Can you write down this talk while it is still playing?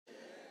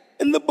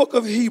In the book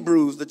of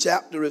Hebrews, the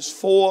chapter is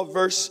 4,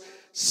 verse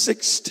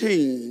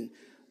 16.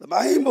 The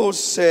Bible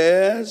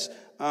says,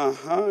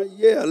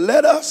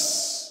 let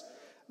us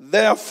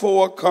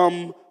therefore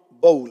come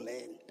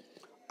boldly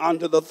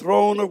unto the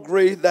throne of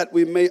grace that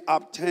we may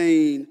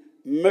obtain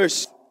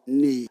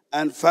mercy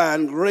and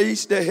find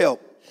grace to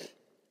help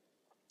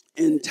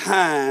in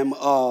time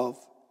of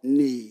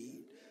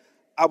need.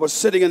 I was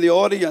sitting in the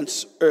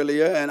audience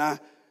earlier and I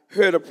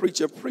heard a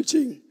preacher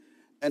preaching,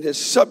 and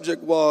his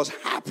subject was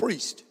high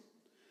priest.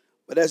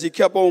 But as he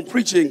kept on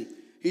preaching,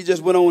 he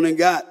just went on and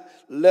got,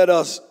 let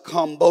us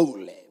come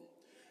boldly.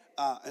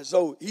 And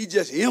so he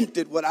just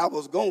emptied what I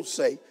was going to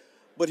say,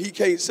 but he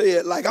can't say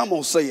it like I'm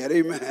going to say it,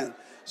 amen.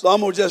 So I'm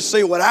going to just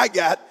say what I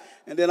got,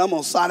 and then I'm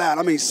going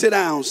to sit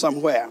down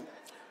somewhere.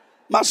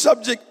 My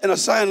subject in a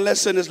science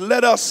lesson is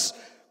let us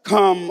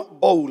come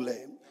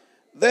boldly.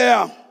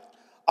 There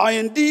are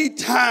indeed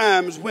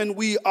times when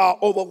we are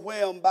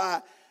overwhelmed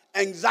by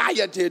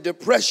anxiety,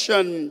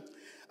 depression,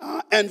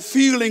 and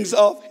feelings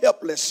of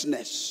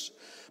helplessness.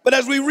 But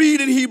as we read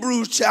in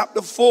Hebrews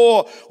chapter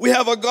 4, we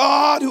have a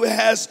God who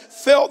has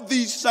felt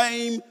these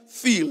same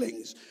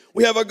feelings.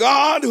 We have a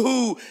God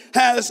who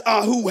wears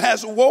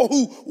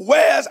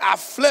our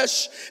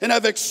flesh and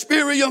have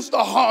experienced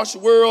the harsh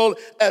world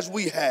as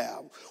we have.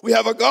 We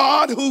have a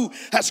God who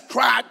has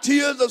cried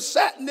tears of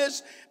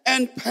sadness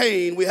and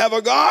pain. We have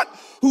a God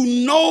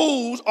who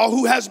knows or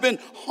who has been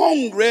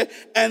hungry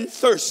and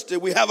thirsty.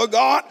 We have a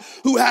God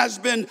who has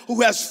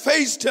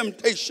faced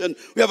temptation.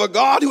 We have a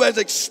God who has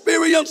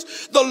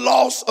experienced the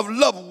loss of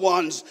loved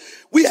ones.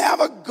 We have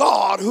a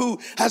God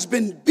who has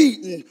been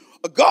beaten,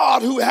 a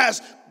God who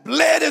has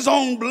bled his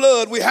own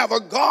blood. We have a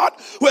God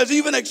who has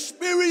even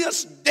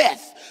experienced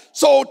death.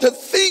 So to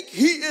think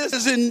he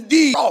is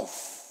indeed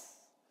off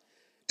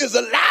is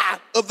a lie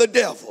of the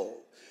devil.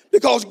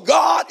 Because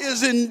God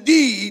is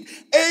indeed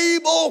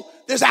able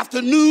this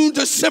afternoon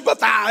to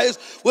sympathize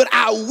with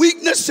our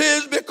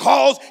weaknesses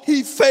because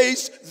he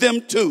faced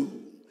them too.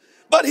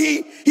 But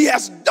he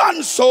has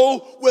done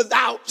so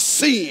without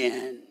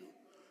sin.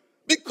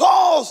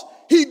 Because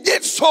he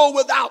did so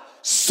without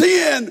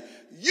sin,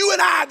 you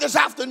and I this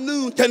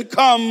afternoon can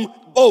come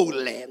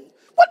boldly.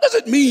 What does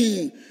it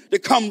mean to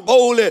come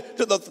boldly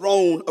to the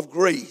throne of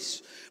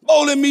grace?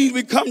 Boldly means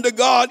we come to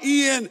God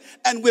in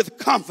and with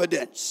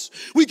confidence.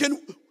 We can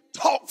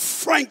talk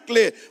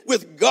frankly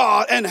with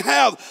God and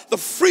have the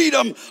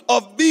freedom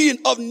of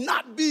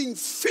not being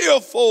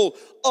fearful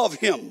of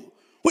him.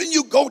 When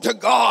you go to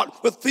God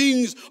with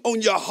things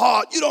on your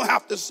heart, you don't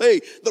have to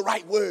say the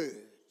right words.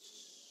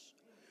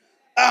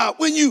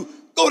 When you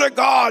go to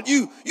God,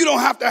 you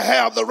don't have to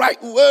have the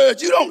right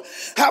words. You don't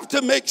have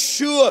to make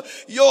sure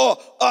your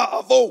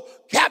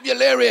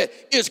vocabulary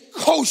is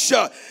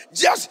kosher.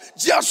 Just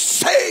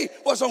say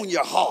what's on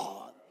your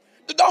heart.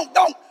 Don't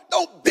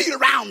beat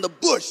around the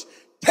bush.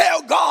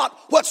 Tell God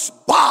what's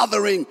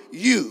bothering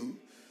you.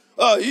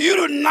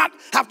 You do not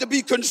have to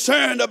be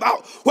concerned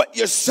about what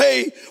you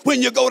say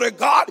when you go to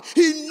God.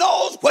 He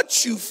knows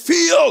what you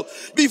feel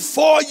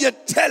before you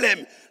tell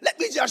him. Let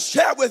me just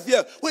share with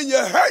you, when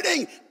you're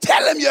hurting,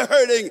 tell him you're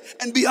hurting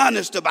and be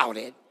honest about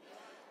it.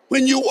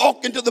 When you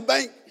walk into the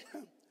bank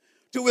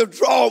to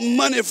withdraw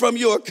money from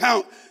your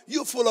account,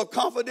 you're full of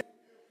confidence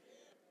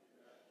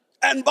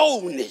and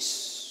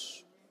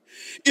boldness.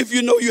 If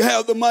you know you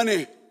have the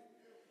money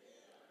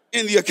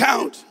in the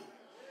account,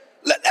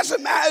 let's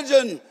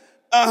imagine you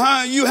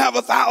have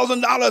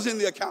 $1,000 in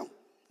the account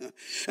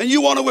and you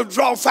want to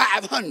withdraw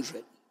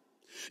 $500.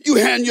 You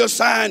hand your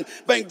signed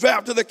bank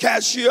draft to the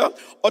cashier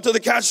or to the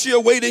cashier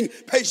waiting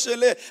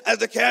patiently as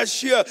the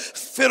cashier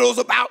fiddles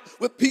about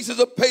with pieces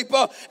of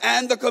paper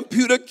and the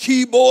computer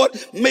keyboard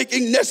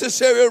making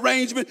necessary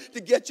arrangements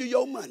to get you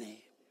your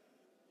money.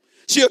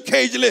 She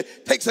occasionally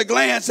takes a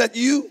glance at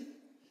you.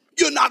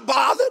 You're not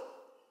bothered.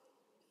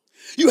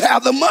 You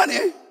have the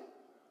money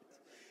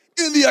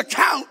in the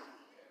account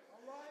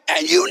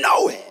and you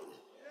know it.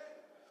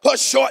 Her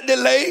short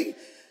delay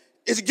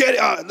in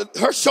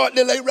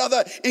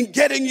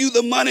getting you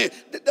the money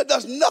that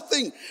does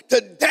nothing to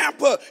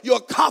damper your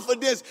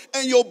confidence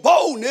and your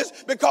boldness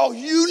because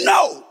you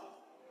know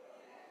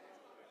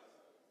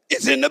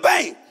it's in the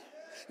bank.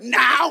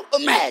 Now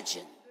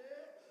imagine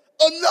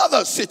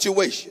another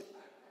situation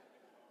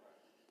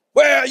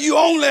where you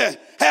only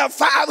have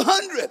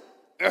 $500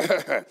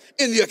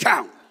 in the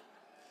account.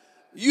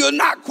 You're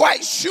not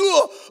quite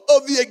sure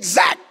of the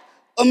exact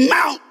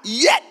amount,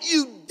 yet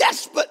you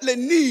desperately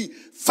need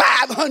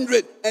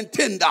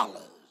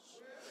 $510.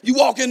 You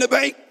walk in the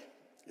bank,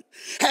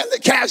 have the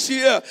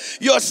cashier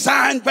your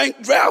signed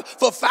bank draft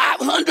for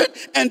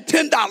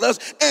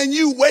 $510, and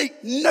you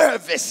wait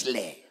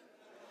nervously.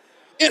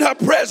 In her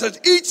presence,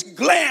 each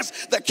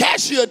glance the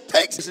cashier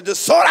takes to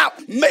sort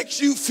out makes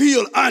you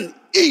feel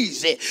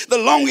uneasy. The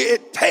longer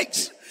it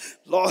takes,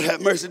 Lord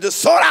have mercy, to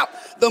sort out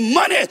the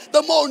money,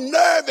 the more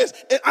nervous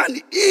and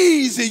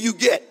uneasy you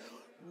get.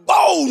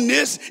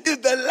 Boldness is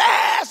the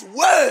last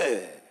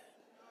word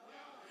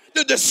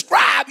to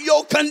describe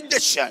your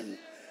condition.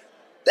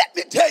 Let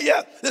me tell you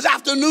this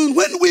afternoon,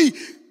 when we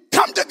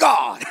come to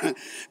God,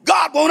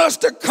 God wants us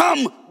to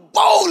come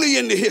boldly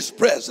into his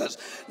presence.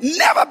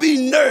 Never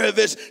be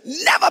nervous,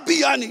 never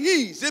be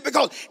uneasy,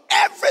 because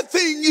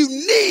everything you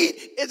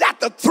need is at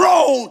the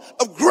throne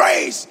of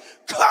grace.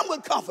 Come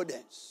with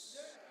confidence.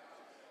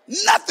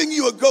 Nothing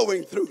you are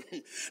going through,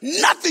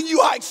 nothing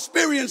you are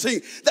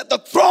experiencing that the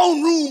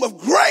throne room of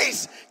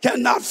grace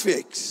cannot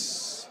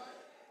fix.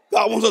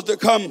 God wants us to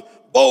come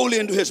boldly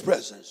into his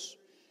presence.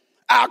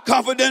 Our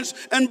confidence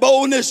and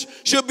boldness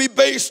should be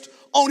based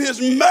on his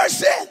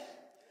mercy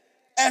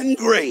and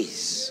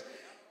grace.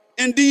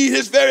 Indeed,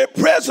 his very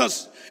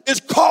presence is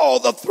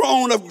called the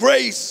throne of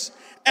grace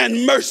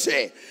and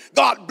mercy.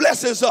 God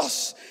blesses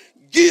us,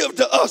 give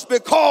to us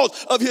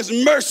because of his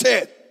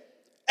mercy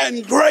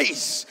and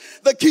grace.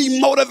 The key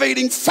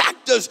motivating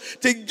factors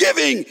to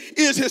giving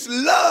is his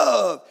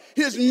love,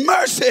 his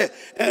mercy,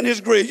 and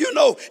his grace. You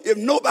know, if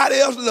nobody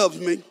else loves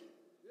me,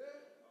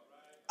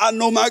 I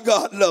know my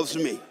God loves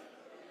me.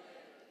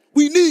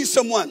 We need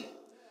someone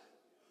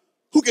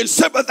who can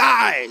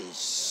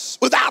sympathize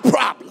with our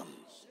problems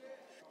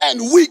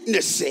and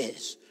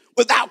weaknesses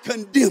without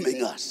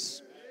condemning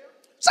us.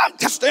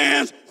 Sometimes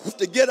stands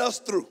to get us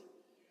through.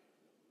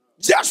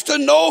 Just to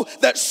know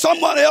that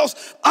someone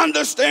else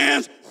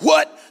understands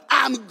what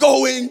I'm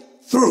going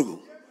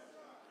through.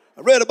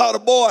 I read about a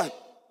boy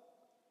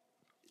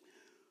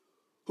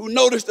who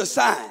noticed a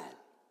sign,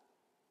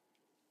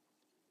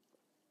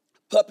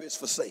 puppies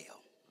for sale.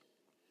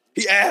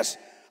 He asked,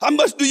 how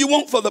much do you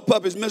want for the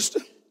puppies, mister?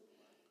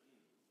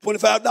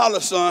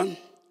 $25, son.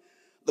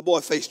 The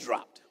boy's face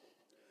dropped.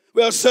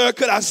 Well, sir,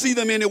 could I see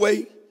them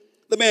anyway?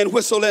 The man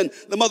whistled and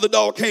the mother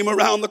dog came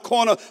around the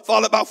corner,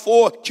 followed by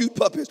 4 cute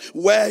puppies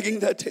wagging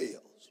their tails.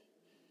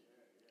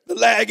 Then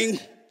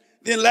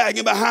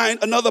lagging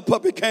behind, another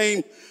puppy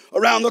came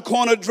around the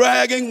corner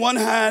dragging one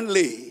hind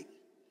leg.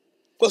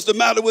 What's the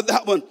matter with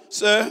that one,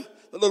 sir?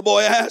 The little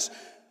boy asked.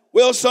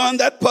 Well, son,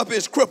 that puppy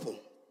is crippled.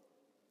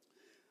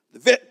 The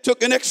vet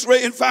took an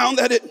x-ray and found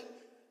that it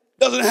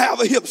doesn't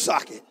have a hip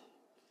socket.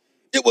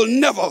 It will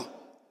never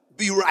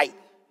be right.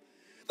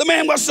 The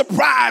man was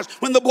surprised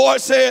when the boy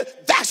said,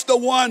 that's the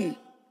one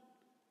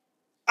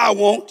I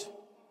want.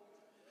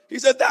 He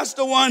said, that's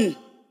the one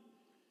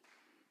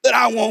that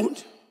I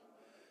want.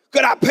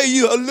 Could I pay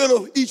you a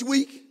little each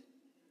week?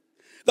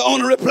 The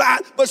owner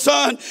replied, but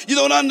son, you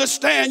don't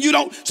understand. You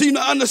don't seem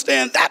to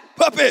understand. That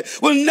puppy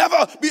will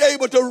never be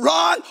able to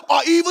run or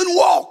even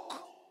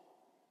walk.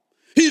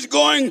 He's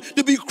going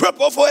to be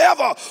crippled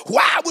forever.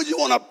 Why would you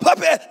want a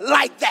puppy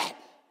like that?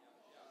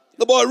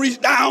 The boy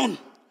reached down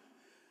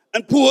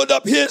and pulled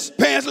up his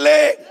pants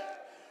leg,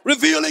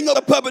 revealing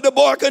the puppy the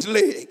boy could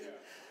leg.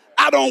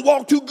 I don't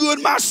walk too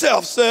good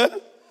myself, sir.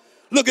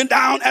 Looking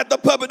down at the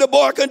puppy, the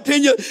boy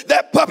continued,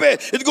 that puppy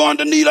is going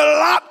to need a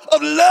lot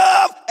of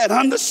love and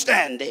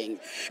understanding.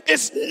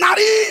 It's not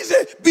easy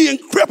being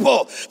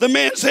crippled. The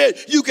man said,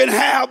 you can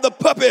have the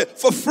puppy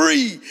for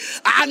free.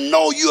 I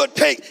know you'll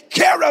take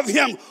care of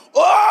him.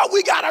 Oh,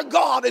 we got a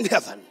God in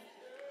heaven.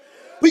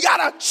 We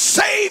got a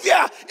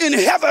Savior in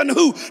heaven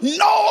who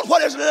knows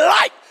what it's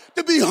like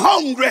to be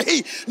hungry.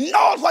 He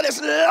knows what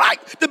it's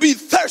like to be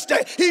thirsty.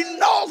 He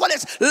knows what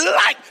it's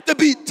like to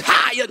be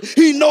tired.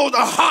 He knows the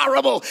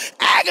horrible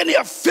agony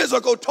of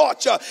physical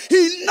torture.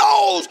 He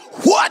knows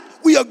what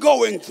we are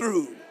going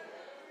through.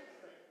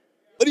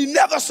 But he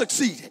never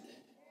succeeded.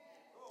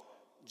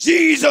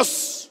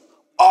 Jesus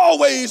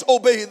always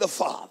obeyed the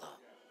Father.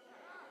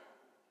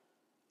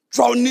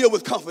 Draw near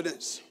with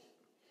confidence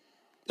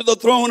to the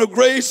throne of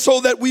grace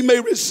so that we may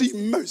receive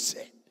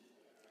mercy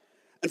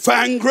and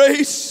find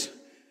grace.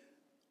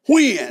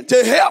 When?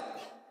 To help.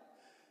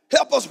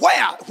 Help us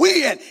where?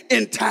 When?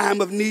 In time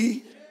of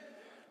need.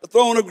 The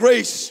throne of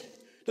grace.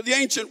 To the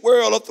ancient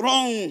world, a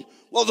throne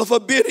was a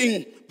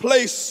forbidden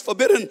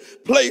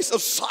place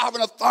of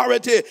sovereign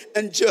authority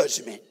and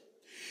judgment.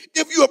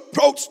 If you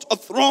approached a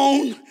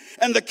throne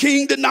and the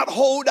king did not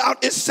hold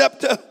out his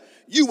scepter,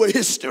 you were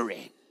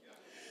history.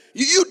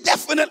 You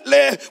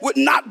definitely would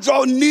not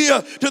draw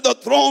near to the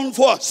throne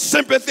for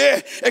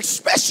sympathy,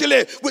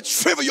 especially with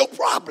trivial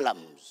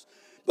problems.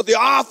 But the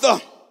author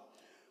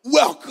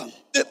welcome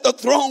at the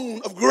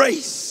throne of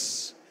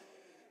grace.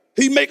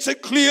 He makes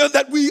it clear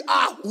that we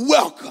are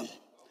welcome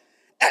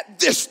at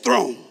this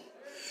throne.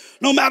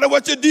 No matter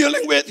what you're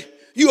dealing with,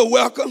 you are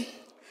welcome.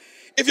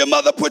 If your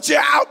mother put you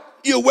out,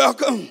 you're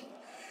welcome.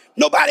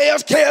 Nobody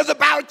else cares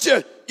about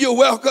you, you're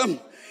welcome.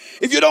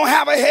 If you don't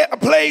have a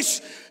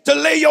place to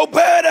lay your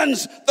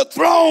burdens, the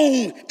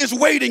throne is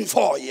waiting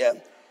for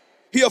you.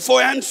 Here are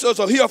 4 answers,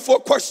 or here are 4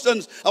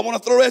 questions I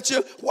want to throw at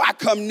you. Why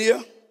come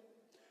near?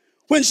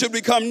 When should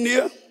we come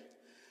near?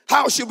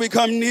 How should we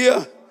come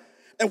near?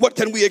 And what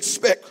can we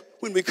expect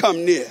when we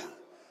come near?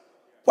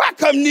 Why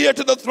come near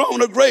to the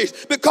throne of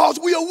grace? Because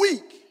we are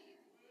weak.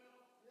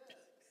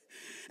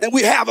 And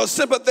we have a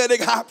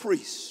sympathetic high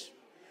priest.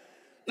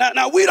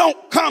 Now we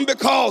don't come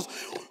because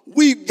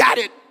we got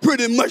it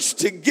pretty much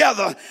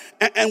together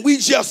and we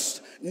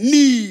just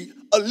need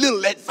a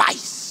little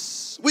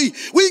advice. We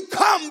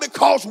come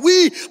because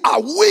we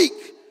are weak.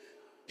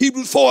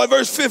 Hebrews 4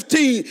 verse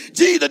 15,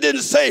 Jesus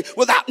didn't say,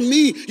 without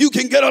me, you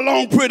can get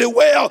along pretty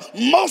well.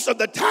 Most of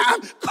the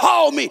time,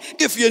 call me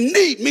if you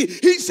need me.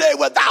 He said,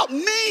 without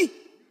me,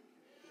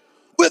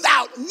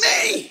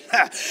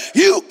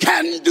 you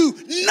can do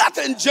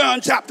nothing.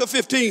 John chapter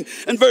 15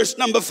 and verse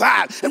number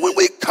 5. And when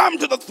we come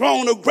to the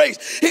throne of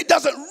grace, he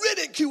doesn't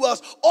ridicule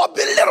us or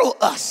belittle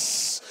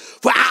us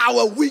for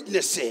our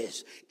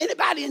weaknesses.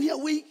 Anybody in here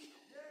weak?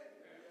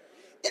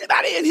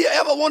 Anybody in here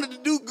ever wanted to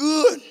do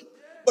good,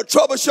 but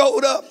trouble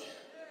showed up?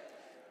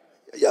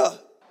 Yeah.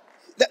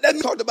 That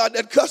talked about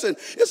that cussing.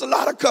 There's a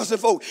lot of cussing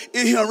folk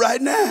in here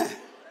right now.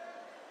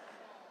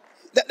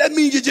 That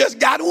means you just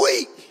got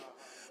weak.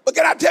 But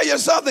can I tell you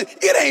something?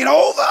 It ain't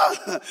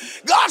over.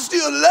 God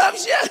still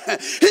loves you.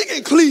 He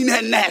can clean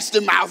that nasty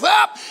mouth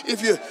up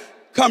if you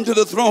come to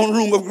the throne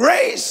room of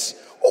grace.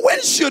 Well,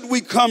 when should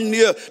we come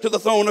near to the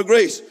throne of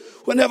grace?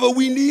 Whenever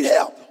we need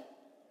help.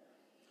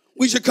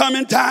 We should come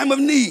in time of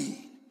need.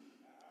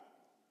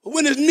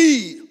 When is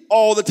need?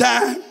 All the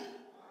time.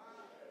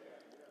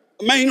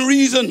 The main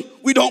reason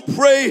we don't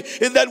pray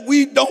is that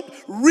we don't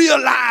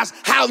realize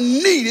how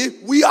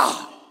needed we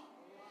are.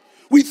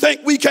 We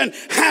think we can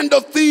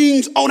handle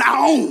things on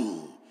our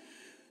own.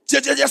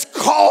 Just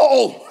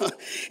call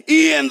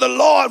in the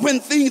Lord when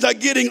things are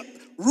getting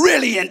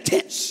really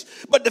intense.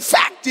 But the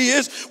fact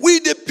is, we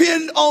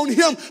depend on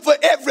him for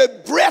every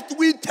breath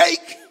we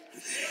take,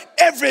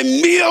 every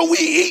meal we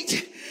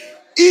eat,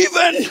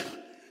 even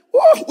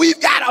we've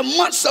got a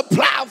month's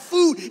supply of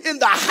food in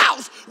the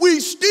house.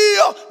 We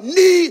still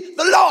need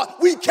the Lord.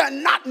 We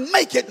cannot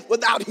make it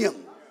without him.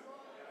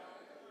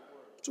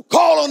 So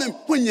call on him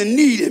when you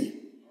need him.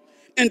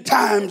 In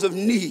times of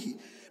need,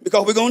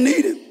 because we're going to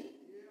need him.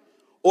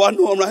 Oh, I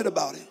know I'm right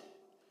about it.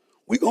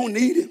 We're going to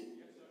need him.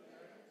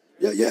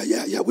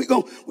 Yeah. We're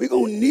going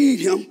to need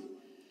him.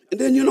 And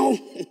then,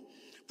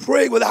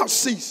 pray without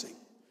ceasing.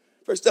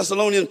 1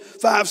 Thessalonians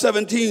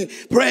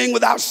 5:17, praying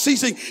without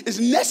ceasing is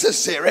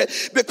necessary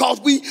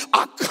because we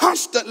are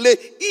constantly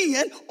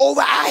in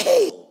over our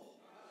head.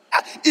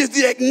 Is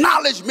the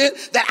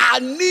acknowledgement that our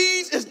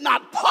needs is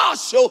not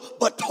partial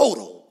but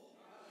total.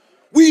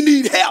 We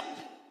need help.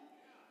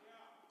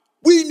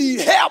 We need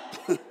help.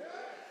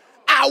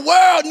 Our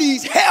world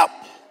needs help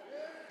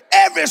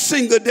every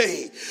single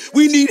day.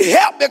 We need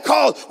help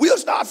because we'll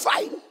start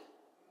fighting.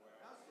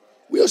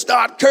 We'll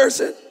start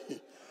cursing.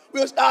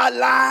 We'll start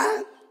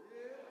lying.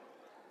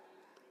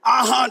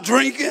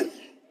 Drinking,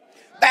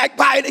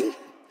 backbiting,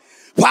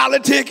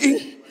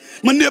 politicking,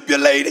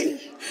 manipulating,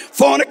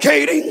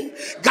 fornicating,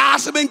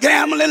 gossiping,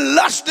 gambling,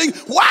 lusting.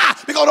 Why?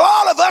 Because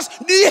all of us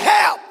need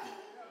help.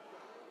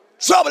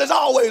 Trouble is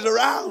always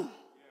around.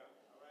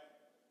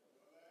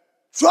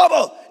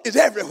 Trouble is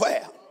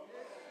everywhere.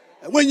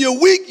 And when you're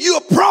weak, you're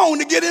prone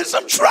to get in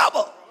some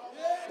trouble.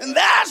 And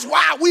that's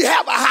why we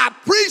have a high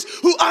priest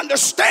who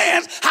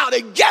understands how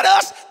to get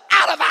us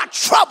out of our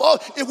trouble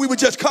if we would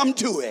just come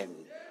to him.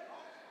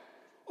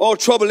 Oh,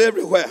 trouble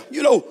everywhere.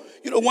 You know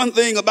one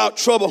thing about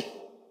trouble,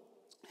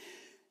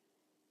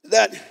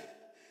 that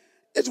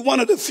it's one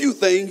of the few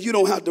things you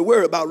don't have to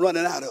worry about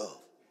running out of.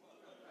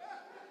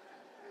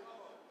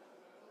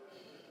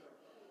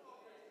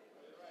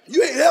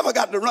 You ain't ever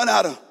got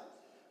to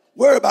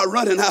worry about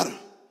running out of.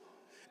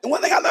 And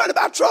one thing I learned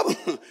about trouble,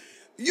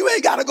 you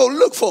ain't got to go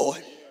look for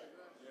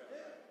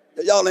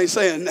it. Y'all ain't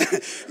saying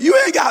that. You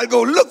ain't got to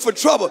go look for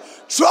trouble.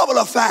 Trouble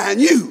will find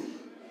you.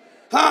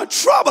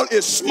 Trouble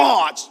is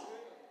smart.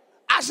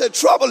 I said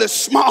trouble is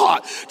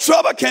smart.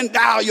 Trouble can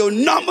dial your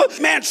number.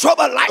 Man,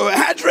 trouble likes your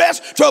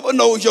address. Trouble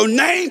knows your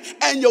name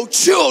and your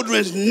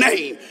children's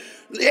name.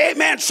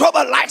 Amen.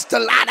 Trouble likes to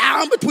lie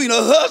down between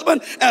a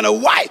husband and a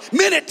wife.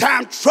 Many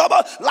times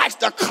trouble likes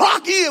to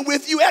clock in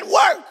with you at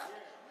work.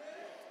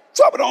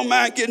 Trouble don't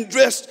mind getting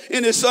dressed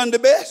in his Sunday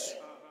best.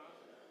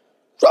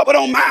 Trouble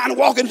don't mind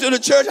walking to the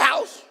church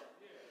house.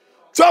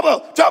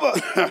 Trouble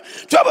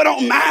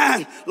don't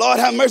mind. Lord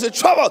have mercy.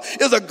 Trouble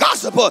is a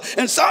gossiper.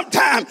 And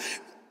sometimes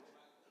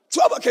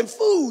trouble can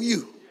fool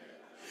you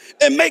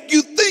and make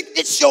you think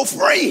it's your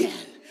friend.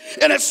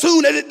 And as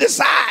soon as it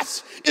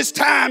decides it's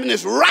time and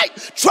it's right,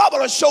 trouble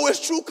will show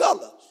its true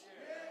colors.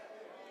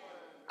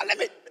 Let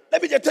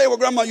me just tell you what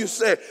Grandma used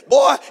to say.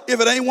 Boy,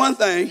 if it ain't one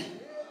thing,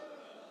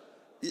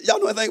 y'all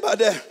know anything about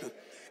that?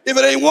 If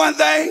it ain't one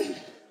thing,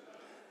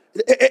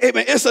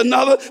 it's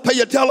another. Pay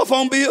your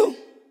telephone bill.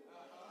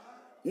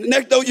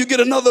 Next though, you get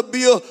another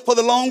bill for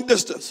the long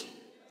distance.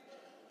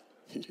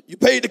 You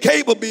paid the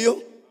cable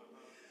bill,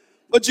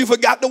 but you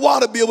forgot the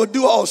water bill would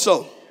due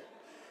also.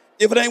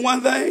 If it ain't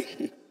one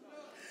thing.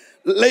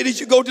 Ladies,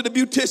 you go to the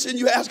beautician,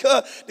 you ask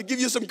her to give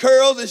you some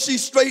curls and she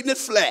straighten it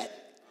flat.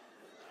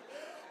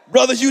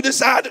 Brothers, you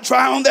decide to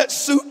try on that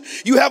suit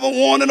you haven't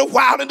worn in a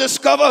while and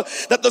discover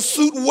that the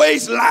suit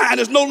waistline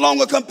is no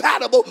longer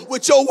compatible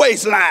with your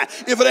waistline.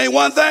 If it ain't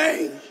one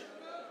thing.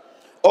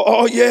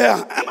 Oh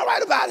yeah, am I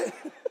right about it?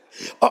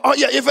 Oh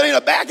yeah, if it ain't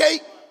a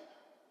backache,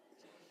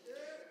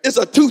 it's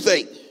a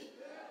toothache.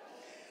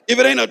 If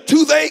it ain't a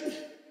toothache,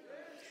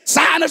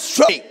 sinus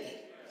trouble.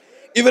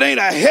 If it ain't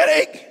a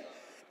headache,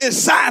 it's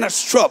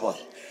sinus trouble.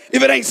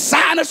 If it ain't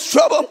sinus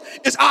trouble,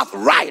 it's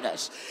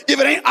arthritis. If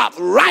it ain't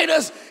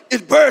arthritis,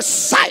 it's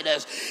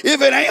bursitis.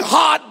 If it ain't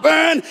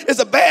heartburn, it's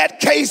a bad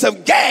case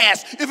of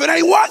gas. If it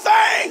ain't one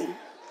thing,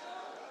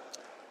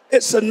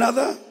 it's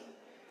another.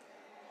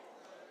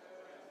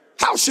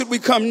 How should we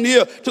come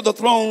near to the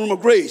throne room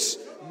of grace?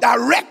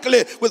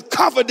 Directly with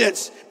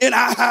confidence in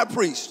our high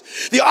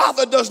priest. The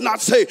author does not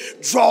say,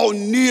 draw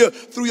near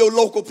through your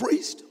local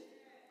priest.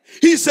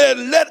 He said,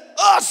 let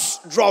us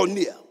draw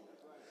near.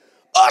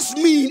 Us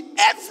mean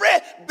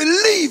every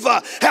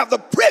believer have the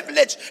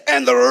privilege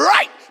and the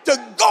right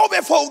to go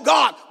before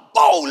God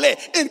boldly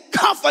in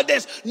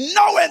confidence,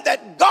 knowing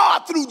that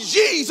God through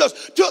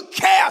Jesus took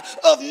care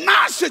of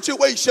my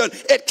situation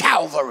at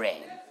Calvary.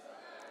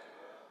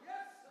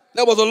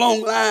 There was a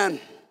long line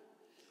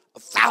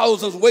of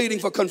thousands waiting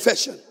for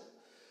confession,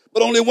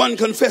 but only one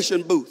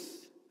confession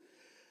booth.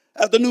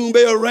 As the noon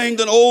bell rang,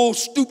 an old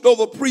stooped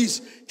over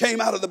priest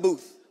came out of the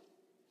booth,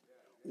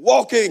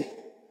 walking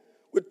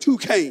with 2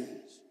 canes.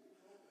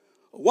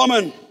 A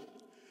woman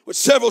with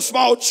several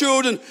small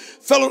children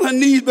fell on her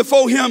knees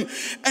before him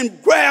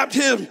and grabbed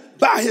him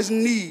by his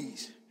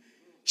knees.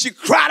 She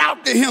cried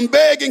out to him,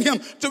 begging him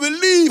to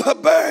relieve her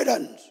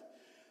burdens.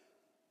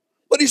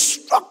 But he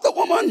struck the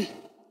woman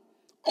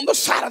on the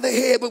side of the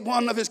head with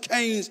one of his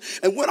canes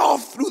and went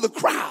off through the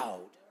crowd.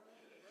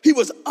 He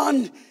was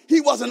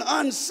an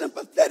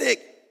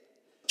unsympathetic,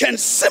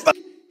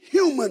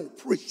 human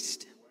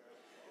priest.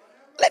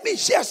 Let me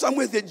share something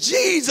with you.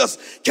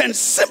 Jesus can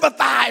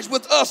sympathize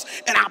with us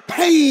in our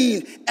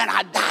pain and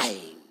our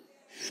dying,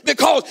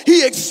 because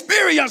he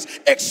experienced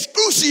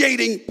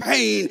excruciating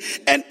pain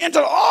and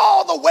entered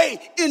all the way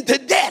into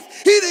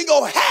death. He didn't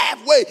go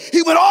halfway.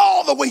 He went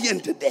all the way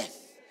into death.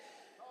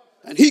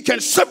 And he can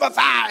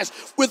sympathize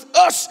with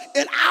us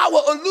in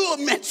our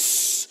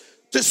allurements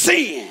to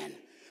sin,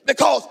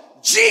 because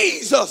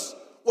Jesus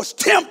was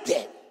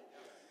tempted.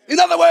 In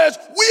other words,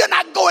 we are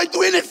not going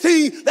through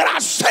anything that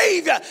our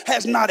Savior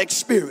has not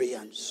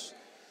experienced.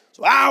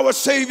 So our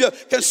Savior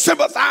can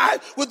sympathize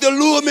with the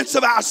allurements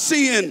of our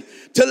sin,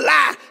 to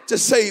lie to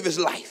save his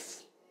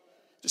life,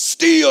 to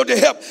steal to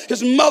help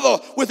his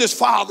mother with his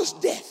father's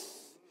death,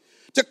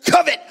 to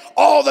covet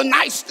all the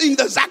nice things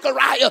that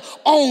Zechariah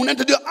owned, and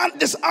to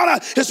dishonor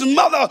his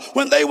mother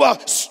when they were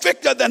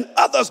stricter than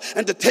others,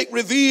 and to take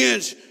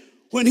revenge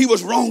when he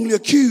was wrongly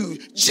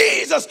accused.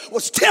 Jesus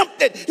was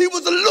tempted. He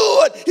was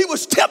allured. He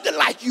was tempted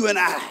like you and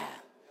I.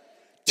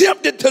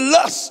 Tempted to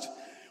lust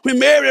when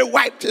Mary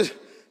wiped his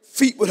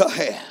feet with her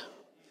hair,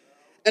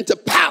 and to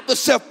pout the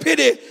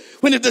self-pity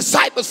when the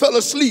disciples fell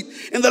asleep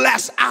in the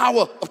last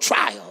hour of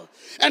trial,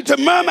 and to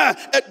murmur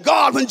at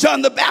God when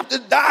John the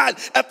Baptist died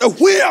at the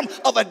whim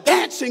of a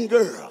dancing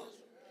girl,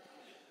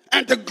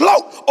 and to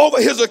gloat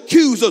over his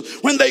accusers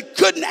when they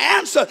couldn't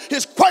answer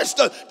his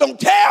question. Don't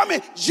tell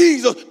me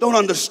Jesus don't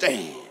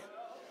understand.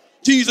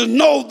 Jesus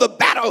knows the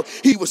battle.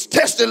 He was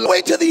tested all the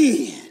way to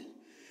the end,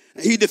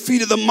 and he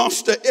defeated the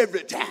monster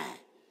every time.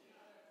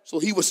 So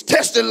he was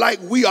tested like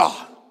we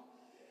are.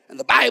 And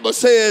the Bible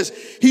says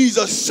he's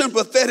a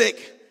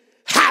sympathetic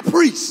high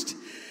priest.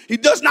 He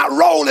does not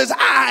roll his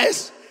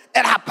eyes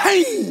at our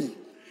pain.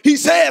 He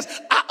says,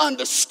 I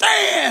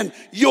understand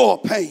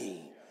your pain.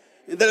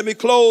 And then let me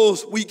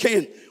close.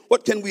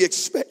 What can we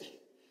expect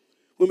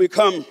when we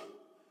come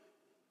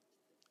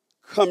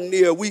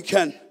near? We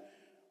can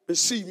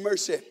receive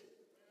mercy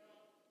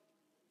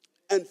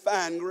and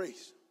find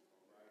grace.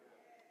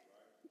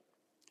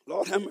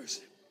 Lord have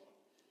mercy.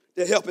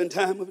 To help in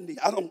time of need.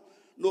 I don't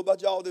know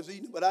about y'all this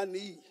evening, but I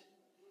need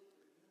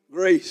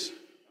grace.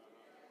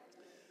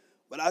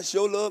 But I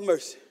sure love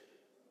mercy.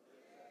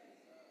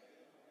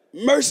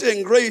 Mercy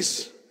and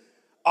grace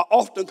are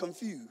often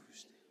confused.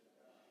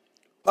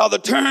 While the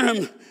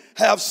term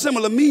have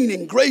similar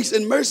meaning, grace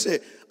and mercy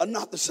are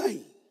not the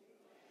same.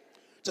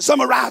 To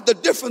summarize the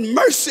difference,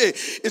 mercy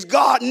is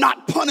God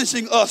not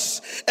punishing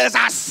us as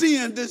our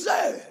sin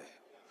deserves.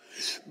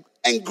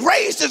 And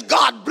grace is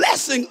God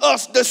blessing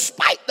us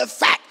despite the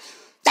fact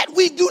that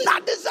we do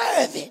not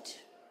deserve it.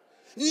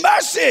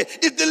 Mercy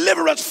is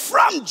deliverance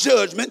from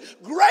judgment.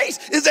 Grace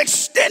is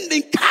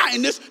extending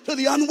kindness to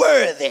the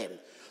unworthy.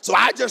 So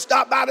I just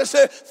stopped by to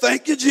say,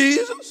 thank you,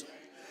 Jesus.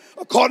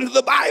 According to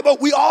the Bible,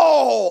 we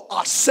all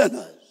are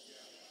sinners.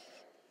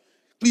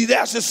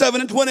 Ecclesiastes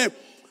 7:20,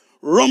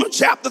 Romans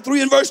chapter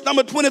 3 and verse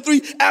number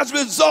 23. As a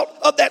result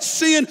of that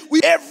sin,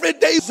 we every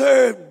day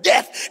deserve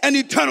death and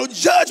eternal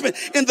judgment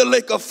in the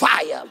lake of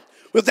fire.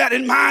 With that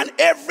in mind,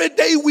 every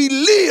day we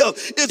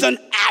live is an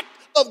act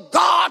of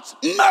God's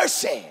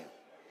mercy.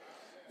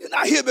 You're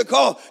not here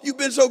because you've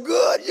been so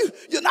good.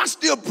 You're not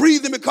still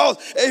breathing because,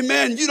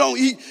 amen, you don't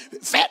eat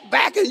fat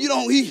back and you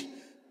don't eat.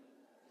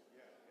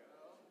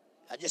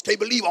 I just can't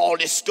believe all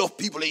this stuff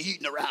people are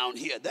eating around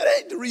here. That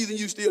ain't the reason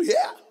you're still here.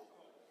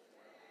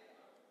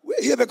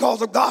 We're here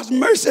because of God's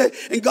mercy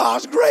and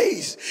God's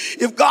grace.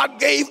 If God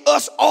gave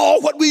us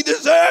all what we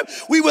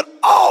deserve, we would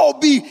all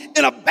be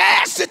in a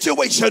bad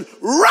situation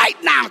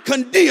right now,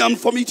 condemned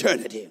from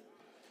eternity.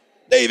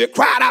 David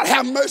cried out,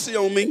 have mercy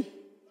on me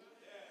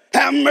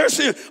Have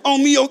mercy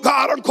on me, O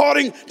God,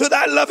 according to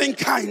thy loving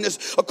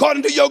kindness,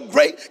 according to your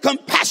great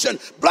compassion.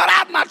 Blot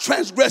out my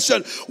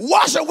transgression.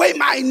 Wash away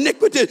my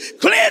iniquity.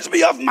 Cleanse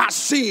me of my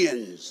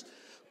sins.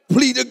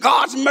 Plead to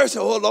God's mercy.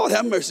 Oh, Lord,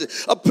 have mercy.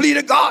 A plea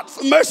to God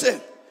for mercy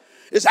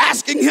is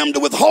asking him to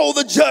withhold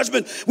the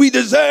judgment we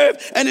deserve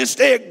and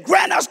instead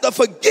grant us the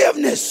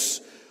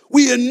forgiveness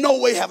we in no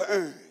way have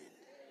earned.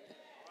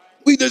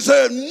 We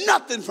deserve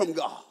nothing from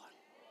God.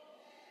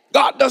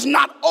 God does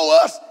not owe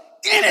us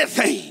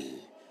anything.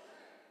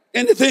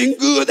 Anything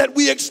good that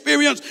we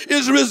experience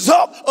is a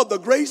result of the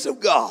grace of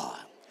God.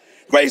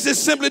 Grace is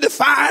simply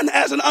defined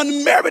as an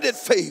unmerited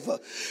favor.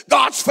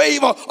 God's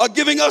favor are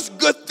giving us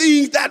good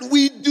things that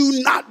we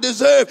do not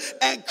deserve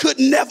and could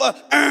never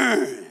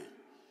earn.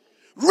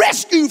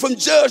 Rescue from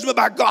judgment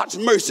by God's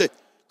mercy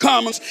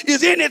comes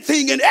is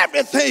anything and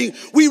everything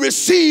we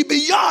receive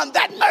beyond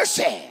that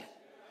mercy.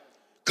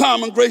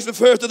 Common grace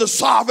refers to the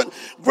sovereign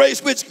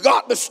grace which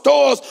God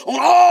bestows on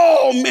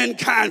all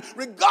mankind,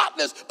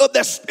 regardless of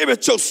their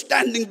spiritual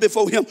standing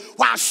before him,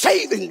 while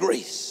saving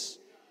grace.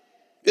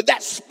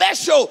 That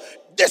special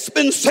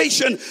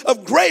dispensation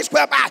of grace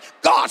whereby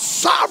God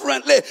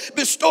sovereignly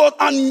bestows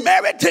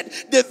unmerited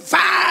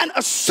divine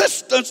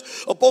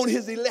assistance upon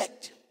his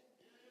elect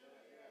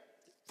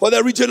for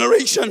their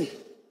regeneration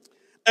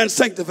and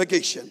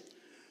sanctification.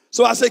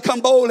 So I say,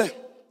 come boldly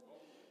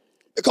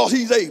because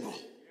he's able.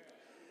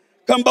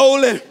 Come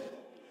boldly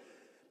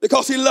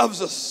because he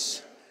loves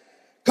us.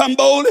 Come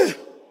boldly.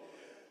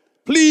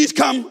 Please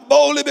come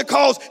boldly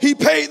because he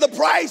paid the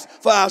price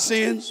for our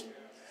sins.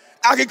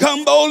 I can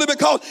come boldly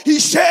because he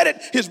shedded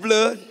his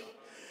blood.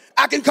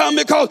 I can come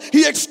because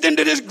he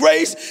extended his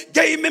grace,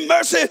 gave me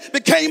mercy,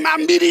 became my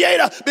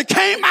mediator,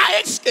 became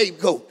my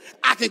scapegoat.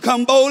 I can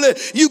come boldly.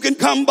 You can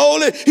come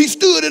boldly. He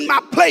stood in my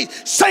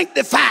place,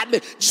 sanctified me,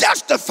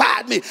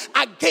 justified me.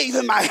 I gave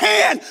him my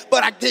hand,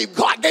 but I gave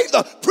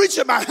the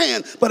preacher my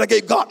hand, but I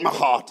gave God my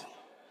heart.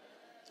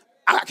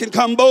 I can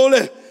come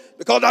boldly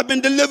because I've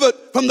been delivered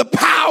from the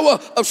power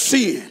of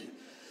sin.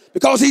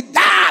 Because he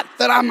died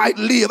that I might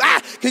live.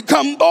 I can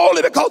come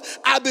boldly because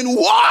I've been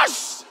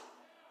washed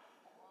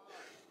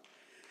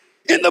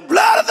in the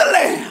blood of the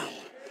Lamb.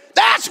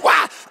 That's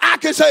why I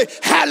can say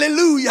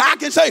hallelujah. I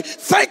can say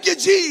thank you,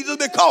 Jesus,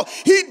 because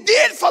he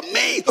did for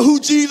me who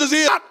Jesus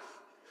is. I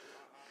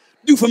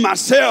do for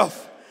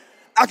myself.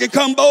 I can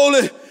come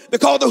boldly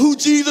because of who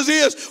Jesus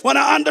is when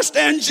I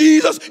understand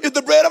Jesus is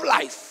the bread of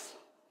life.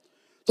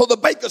 So the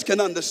bakers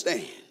can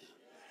understand.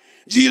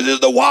 Jesus is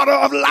the water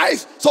of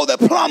life so that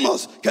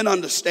plumbers can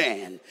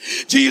understand.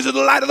 Jesus is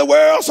the light of the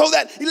world so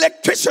that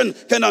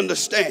electricians can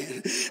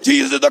understand.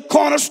 Jesus is the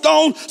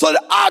cornerstone so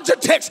that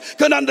architects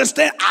can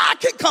understand. I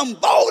can come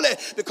boldly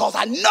because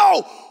I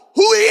know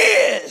who he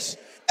is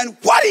and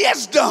what he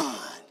has done.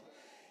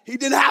 He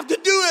didn't have to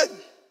do it,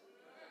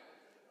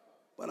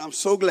 but I'm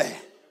so glad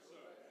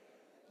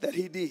that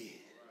he did.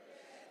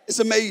 It's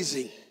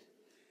amazing.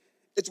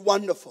 It's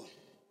wonderful.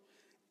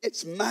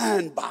 It's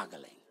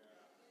mind-boggling.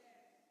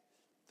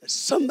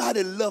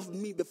 Somebody loved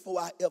me before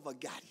I ever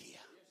got here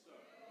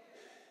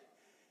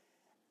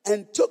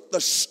and took the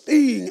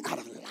sting out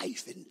of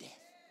life and death.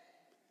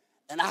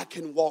 And I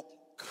can walk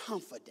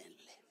confidently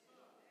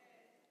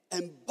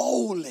and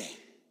boldly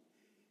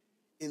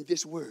in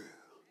this world.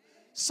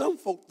 Some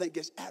folk think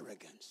it's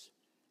arrogance.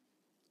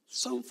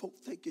 Some folk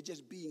think you're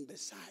just being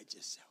beside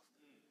yourself.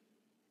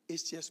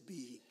 It's just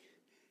being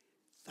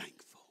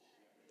thankful.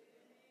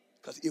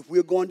 Because if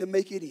we're going to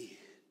make it in,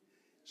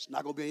 it's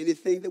not going to be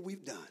anything that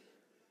we've done.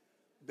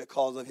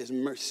 Because of his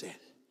mercy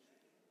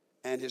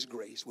and his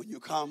grace. When you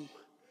come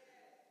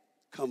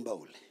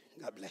boldly.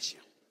 God bless you.